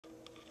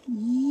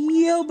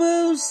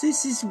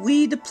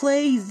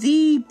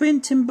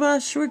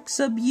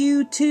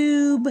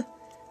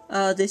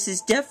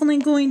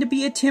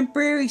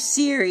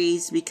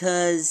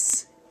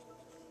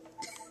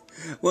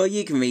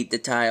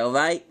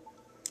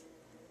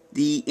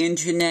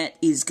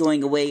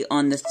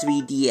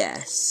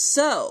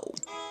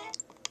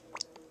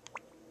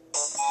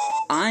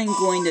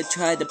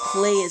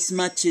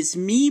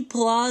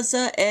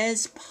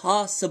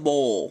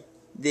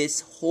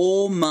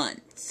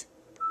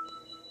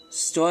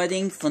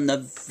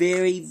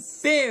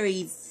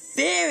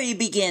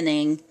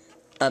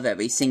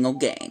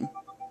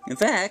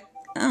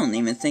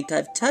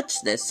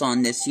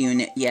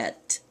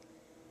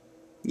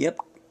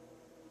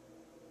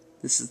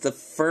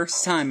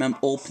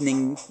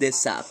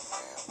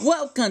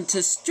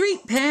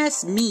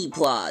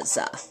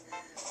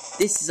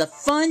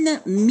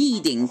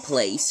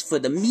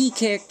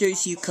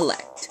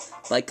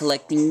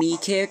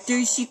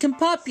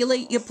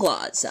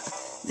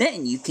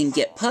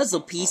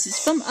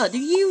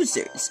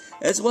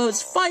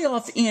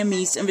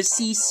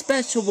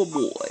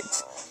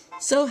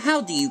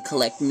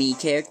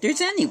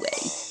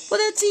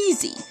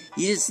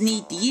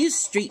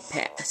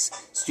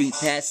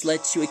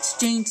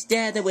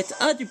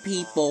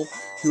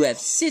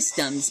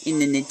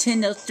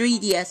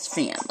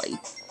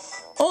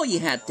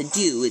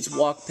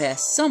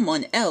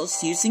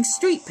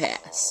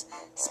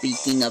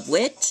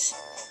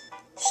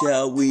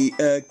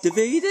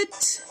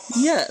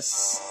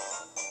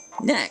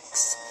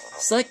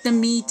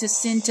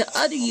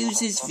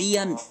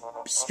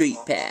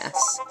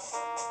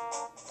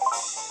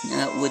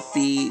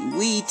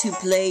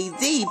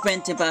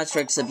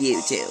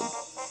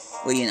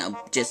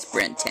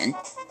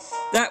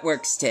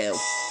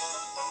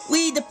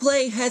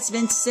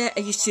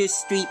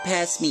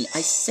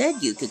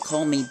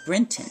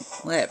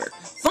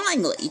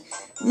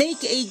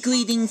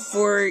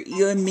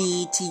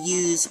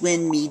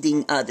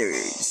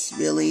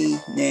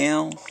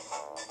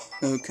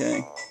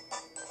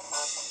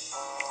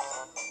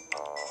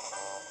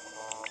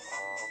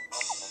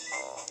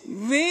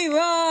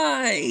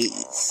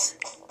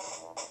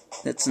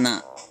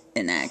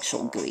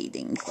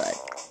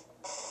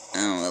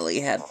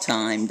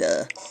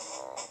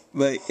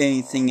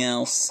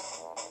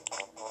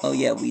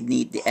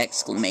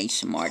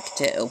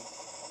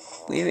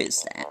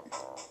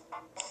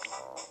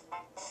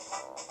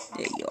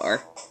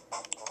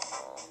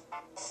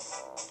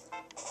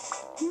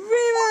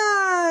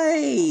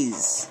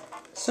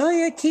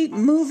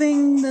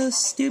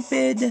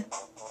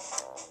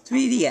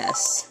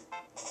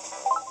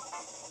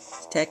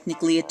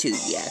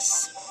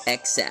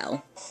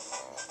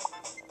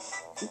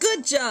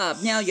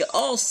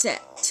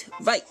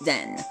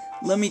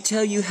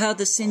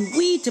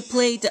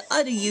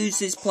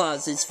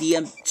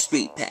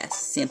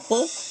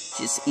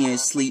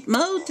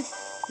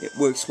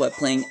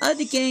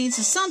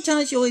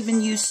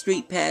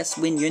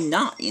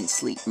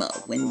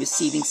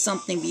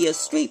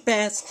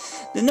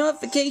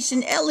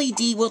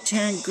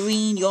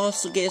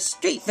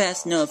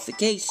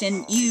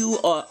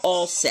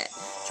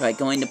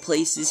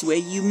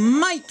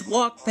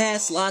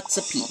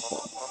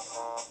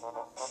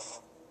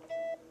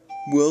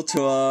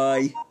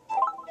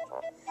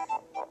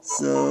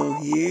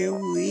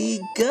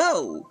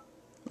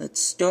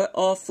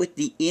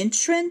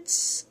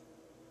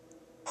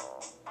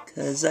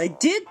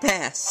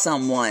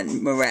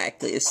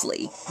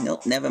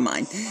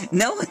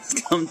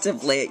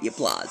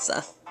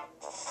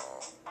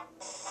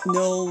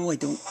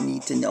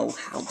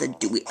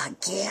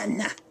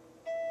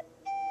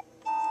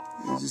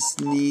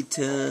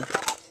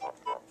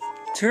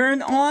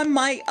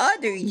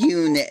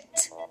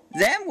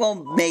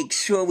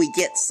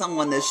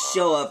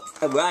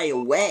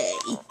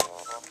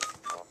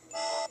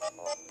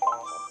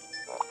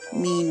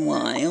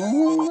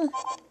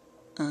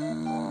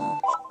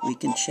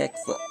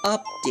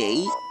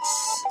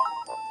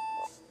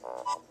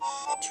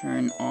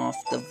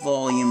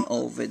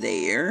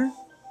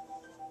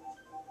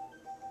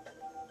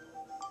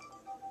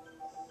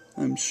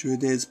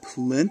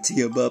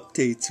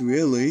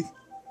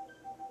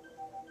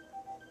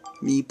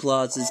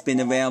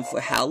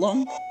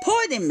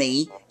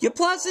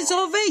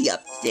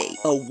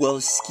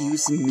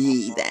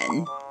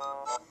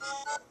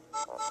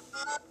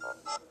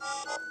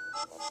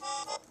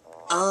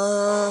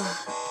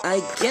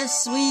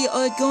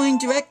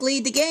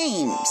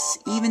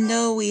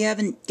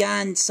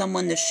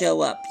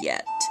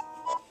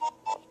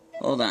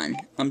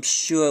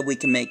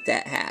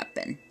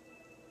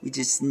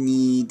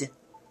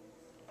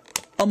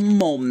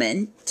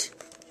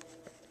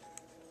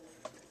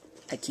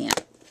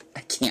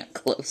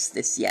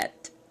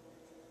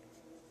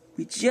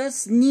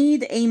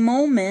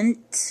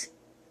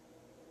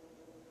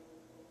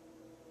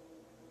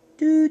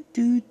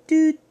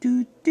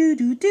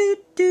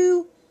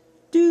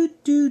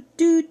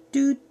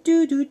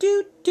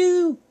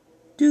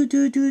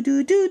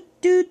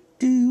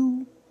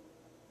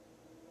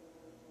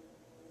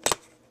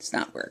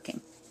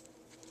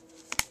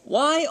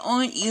Why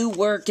aren't you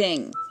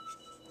working?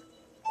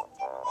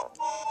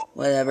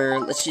 Whatever,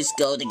 let's just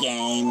go to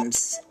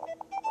games.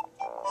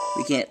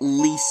 We can at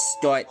least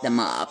start them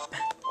up.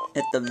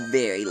 At the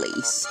very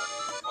least.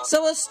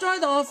 So we'll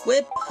start off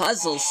with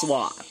Puzzle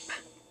Swap.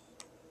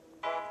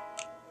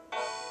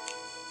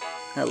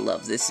 I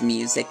love this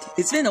music.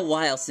 It's been a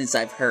while since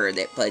I've heard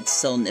it, but it's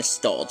so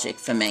nostalgic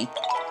for me.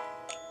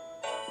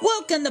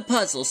 Welcome to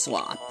Puzzle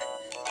Swap.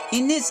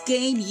 In this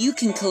game, you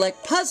can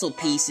collect puzzle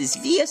pieces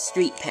via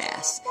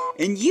Streetpass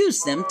and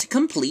use them to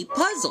complete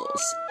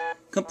puzzles.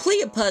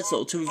 Complete a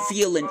puzzle to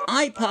reveal an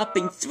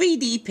eye-popping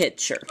 3D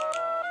picture.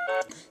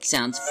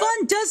 Sounds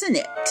fun, doesn't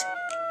it?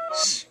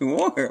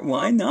 Sure,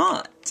 why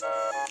not?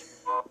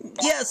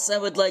 Yes, I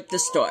would like to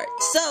start.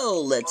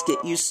 So, let's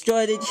get you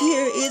started.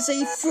 Here is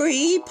a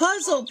free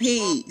puzzle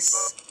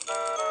piece.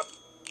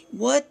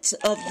 What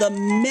of the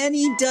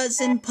many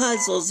dozen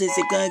puzzles is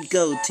it gonna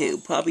go to?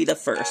 Probably the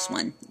first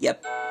one.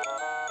 Yep.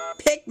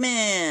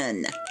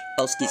 Pikmin!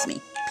 Oh, excuse me.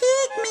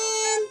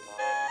 Pikmin!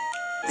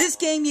 This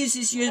game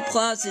uses your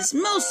Plaza's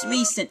most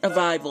recent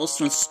arrivals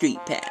from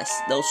Streetpass.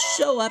 They'll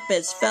show up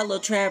as fellow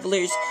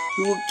travelers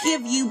who will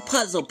give you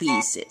puzzle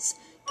pieces.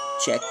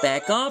 Check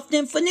back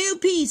often for new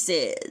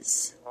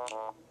pieces.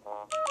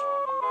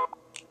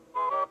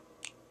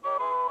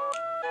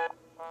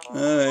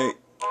 Alright,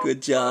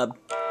 good job.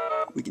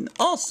 We can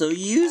also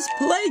use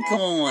play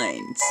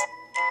coins.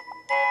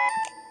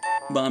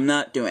 But I'm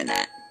not doing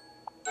that.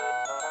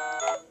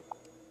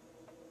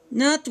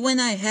 Not when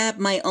I have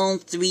my own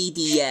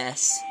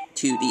 3DS.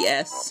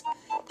 2DS.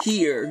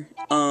 Here,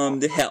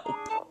 to help.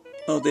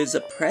 Oh, there's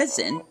a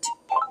present.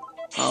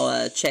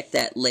 I'll, check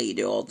that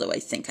later, although I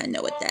think I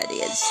know what that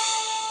is.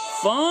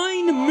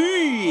 Find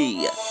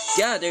me!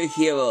 Gather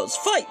heroes,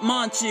 fight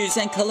monsters,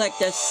 and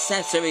collect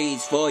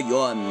accessories for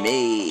your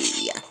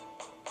me.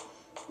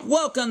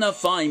 Welcome to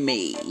Find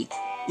Me.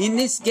 In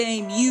this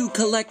game, you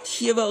collect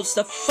heroes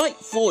to fight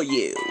for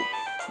you.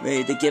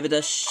 Ready to give it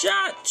a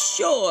shot?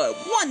 Sure.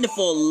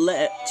 Wonderful.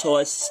 Let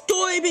our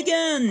story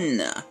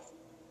begin.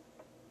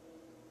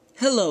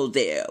 Hello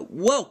there.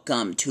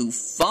 Welcome to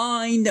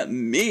Find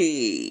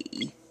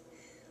Me.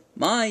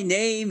 My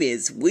name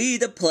is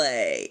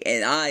Wii2PLAY,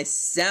 and I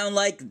sound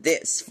like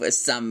this for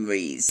some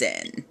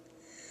reason.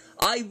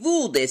 I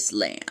rule this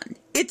land.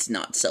 It's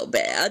not so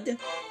bad.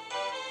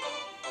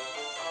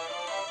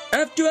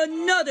 After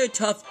another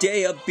tough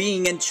day of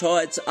being in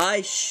charge,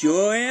 I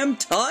sure am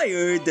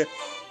tired.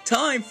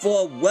 Time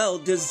for a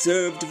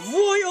well-deserved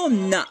royal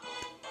nap.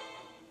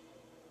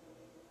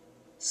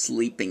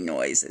 Sleeping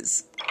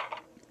noises.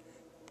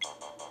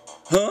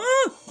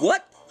 Huh?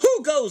 What?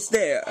 Who goes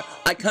there?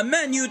 I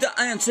command you to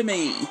answer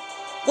me.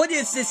 What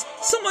is this?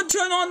 Someone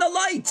turn on the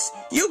lights.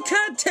 You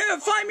can't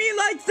terrify me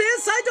like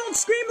this. I don't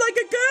scream like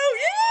a girl.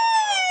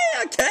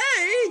 Yeah! A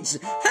cage!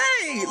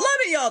 Hey, let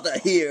me out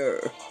of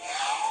here.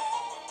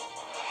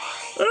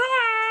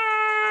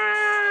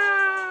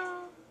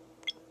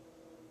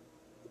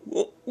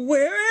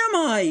 Where am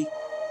I?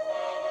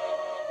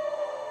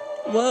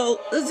 Well,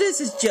 this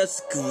is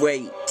just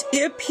great.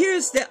 It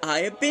appears that I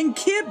have been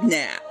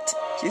kidnapped.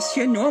 Just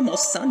your normal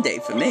Sunday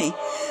for me.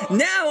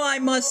 Now I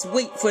must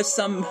wait for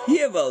some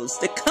heroes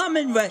to come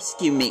and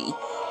rescue me.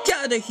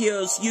 Gather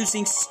heroes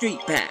using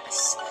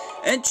Streetpass.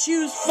 And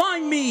choose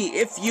Find Me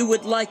if you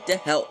would like to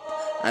help.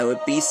 I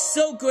would be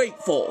so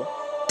grateful.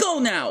 Go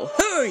now,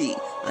 hurry!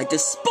 I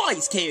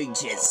despise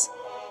cages.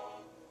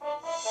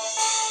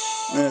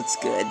 That's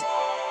good.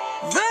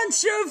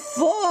 Venture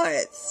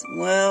forth!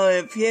 Well,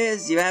 it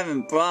appears you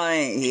haven't brought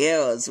any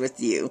heroes with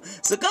you.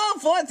 So go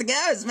forth to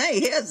gather as many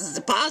heroes as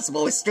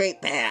possible with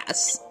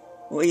Streetpass.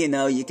 Well, you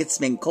know, you can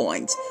spin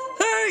coins.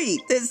 Hurry!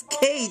 This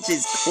cage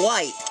is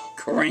quite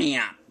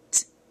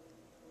cramped.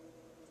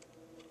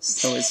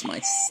 So is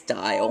my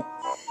style.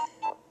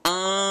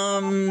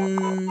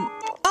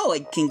 Oh, I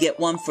can get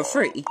one for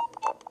free.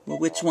 Well,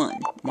 which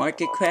one?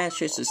 Market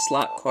Crashers or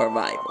Slot Car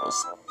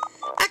Rivals?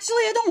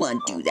 Actually, I don't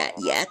want to do that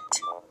yet.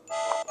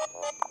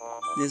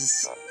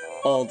 There's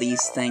all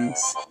these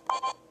things.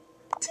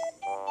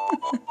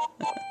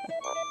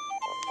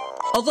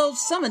 Although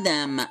some of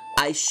them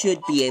I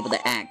should be able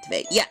to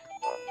activate. Yeah.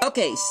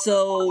 Okay,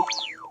 so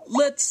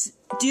let's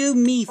do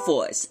me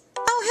first.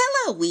 Oh,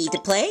 hello,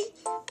 Wii2PLAY.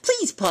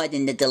 Please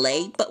pardon the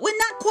delay, but we're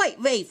not quite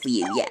ready for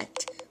you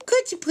yet.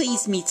 Could you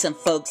please meet some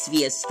folks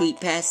via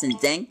Streetpass and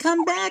then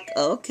come back?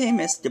 Okay,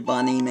 Mr.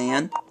 Bunny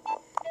Man.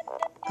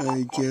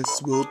 I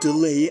guess we'll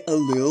delay a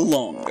little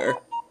longer.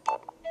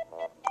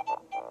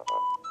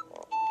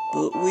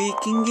 But we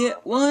can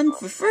get one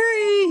for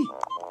free.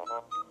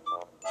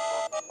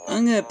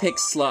 I'm gonna pick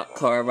Slot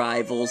Car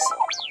Rivals.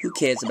 Who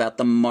cares about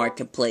the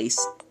marketplace?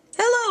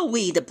 Hello,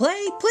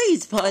 Wii2PLAY.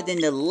 Please pardon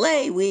the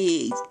delay.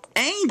 We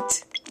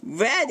ain't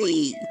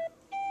ready.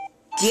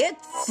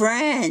 Get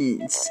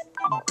friends.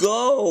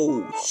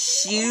 Go.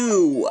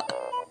 Shoo.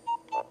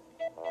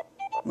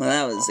 Well,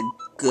 that was a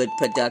good,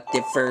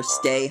 productive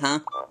first day, huh?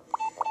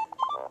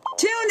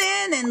 Tune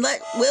in and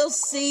we'll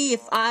see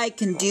if I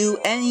can do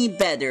any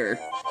better.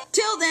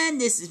 Till then,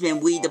 this has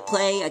been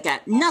Wii2PLAY. I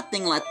got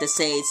nothing left to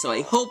say, so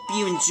I hope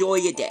you enjoy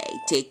your day.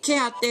 Take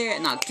care out there,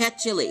 and I'll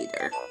catch you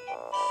later.